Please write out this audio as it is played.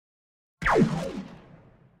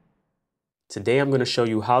Today I'm going to show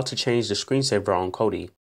you how to change the screensaver on Kodi.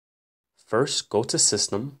 First, go to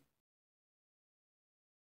System,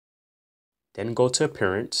 then go to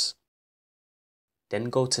Appearance, then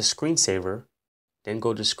go to Screensaver, then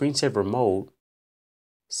go to Screensaver Mode,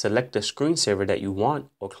 select the screensaver that you want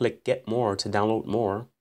or click Get More to download more.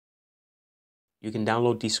 You can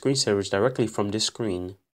download these screensavers directly from this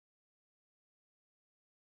screen.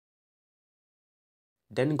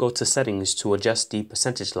 Then go to Settings to adjust the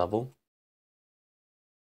percentage level.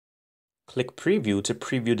 Click Preview to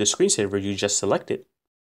preview the screensaver you just selected.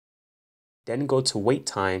 Then go to Wait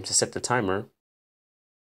Time to set the timer.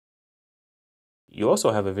 You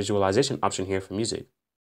also have a visualization option here for music.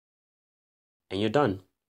 And you're done.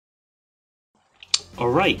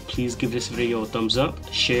 Alright, please give this video a thumbs up,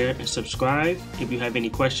 share, and subscribe. If you have any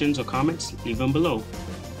questions or comments, leave them below.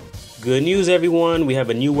 Good news everyone, we have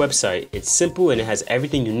a new website. It's simple and it has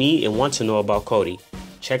everything you need and want to know about Kodi.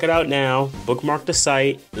 Check it out now, bookmark the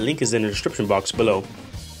site, the link is in the description box below.